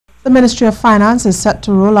The Ministry of Finance is set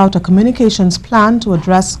to roll out a communications plan to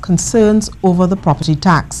address concerns over the property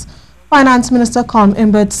tax. Finance Minister Colm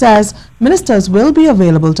Imbert says ministers will be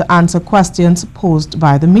available to answer questions posed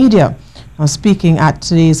by the media. Now, speaking at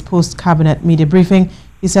today's post-cabinet media briefing,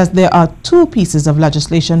 he says there are two pieces of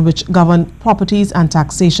legislation which govern properties and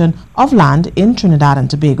taxation of land in Trinidad and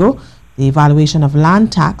Tobago: the evaluation of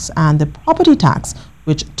land tax and the property tax,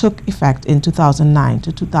 which took effect in 2009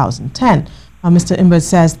 to 2010. Now, Mr. Imbert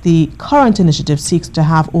says the current initiative seeks to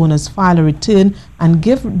have owners file a return and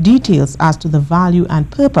give details as to the value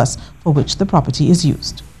and purpose for which the property is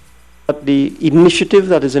used. But the initiative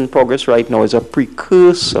that is in progress right now is a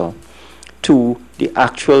precursor to the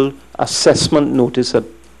actual assessment notice that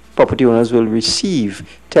property owners will receive,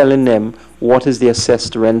 telling them what is the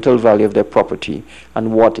assessed rental value of their property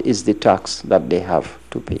and what is the tax that they have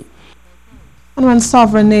to pay. And when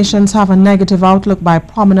sovereign nations have a negative outlook by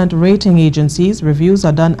prominent rating agencies, reviews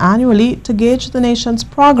are done annually to gauge the nation's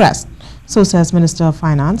progress. So says Minister of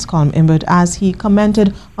Finance Colm Imbert as he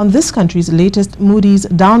commented on this country's latest Moody's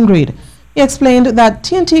downgrade. He explained that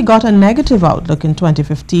TNT got a negative outlook in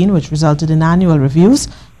 2015, which resulted in annual reviews.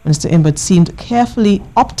 Minister Imbert seemed carefully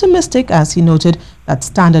optimistic as he noted that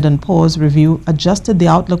Standard & Poor's review adjusted the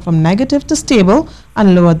outlook from negative to stable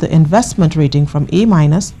and lowered the investment rating from A-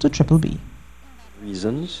 to BBB.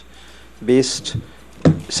 Reasons based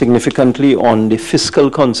significantly on the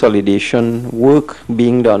fiscal consolidation work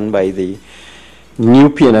being done by the new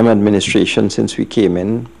PNM administration since we came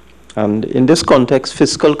in. And in this context,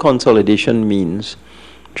 fiscal consolidation means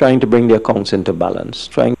trying to bring the accounts into balance.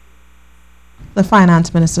 The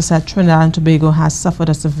finance minister said Trinidad and Tobago has suffered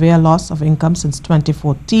a severe loss of income since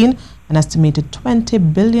 2014, an estimated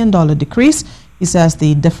 $20 billion decrease. He says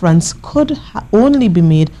the difference could only be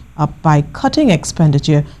made up by cutting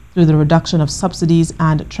expenditure through the reduction of subsidies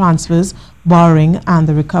and transfers, borrowing, and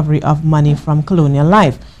the recovery of money from colonial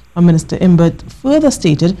life. Minister Imbert further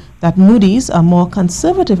stated that Moody's, a more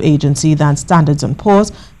conservative agency than Standard &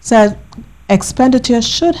 Poor's, said expenditure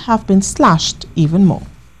should have been slashed even more.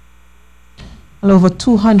 Well, over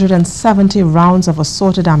 270 rounds of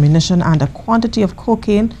assorted ammunition and a quantity of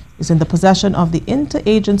cocaine is in the possession of the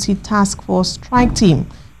Interagency Task Force Strike Team.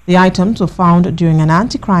 The items were found during an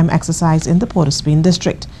anti-crime exercise in the Port of Spain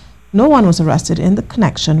district. No one was arrested in the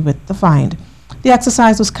connection with the find. The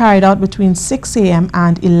exercise was carried out between 6 a.m.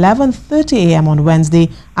 and 11:30 a.m. on Wednesday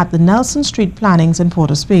at the Nelson Street Plannings in Port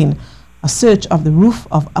of Spain. A search of the roof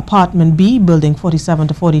of apartment B, building 47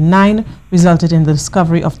 to 49, resulted in the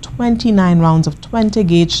discovery of 29 rounds of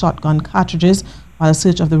 20-gauge shotgun cartridges, while a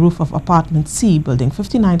search of the roof of apartment C, building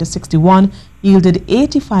 59 to 61, yielded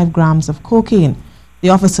 85 grams of cocaine. The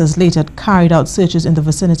officers later carried out searches in the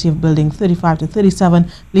vicinity of building 35 to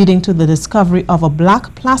 37, leading to the discovery of a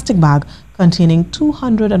black plastic bag containing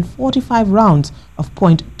 245 rounds of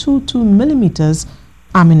 .22 millimeters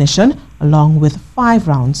ammunition, along with 5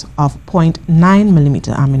 rounds of .9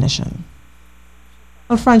 millimeter ammunition.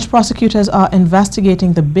 Well, French prosecutors are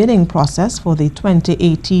investigating the bidding process for the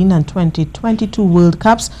 2018 and 2022 World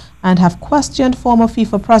Cups and have questioned former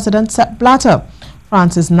FIFA president Sepp Blatter.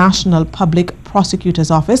 France's National Public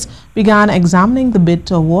Prosecutor's Office began examining the bid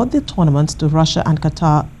to award the tournaments to Russia and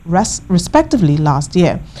Qatar respectively last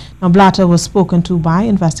year. Now, Blatter was spoken to by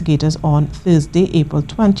investigators on Thursday, April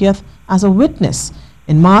 20th, as a witness.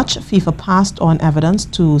 In March, FIFA passed on evidence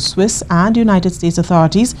to Swiss and United States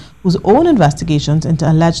authorities whose own investigations into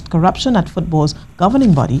alleged corruption at football's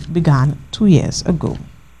governing body began 2 years ago.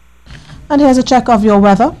 And here's a check of your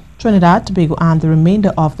weather. Trinidad, Tobago and the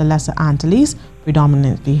remainder of the Lesser Antilles,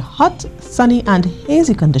 predominantly hot, sunny and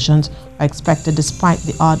hazy conditions are expected despite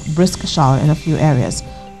the odd brisk shower in a few areas.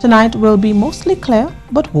 Tonight will be mostly clear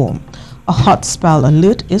but warm. A hot spell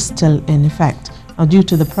alert is still in effect. Now, due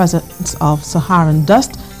to the presence of Saharan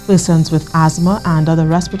dust, persons with asthma and other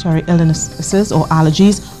respiratory illnesses or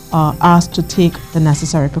allergies are asked to take the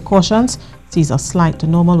necessary precautions. Seas are slight to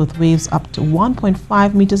normal with waves up to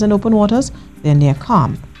 1.5 meters in open waters. They are near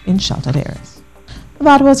calm in sheltered areas.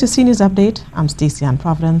 That was your CNews update. I'm Stacey Ann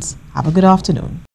Providence. Have a good afternoon.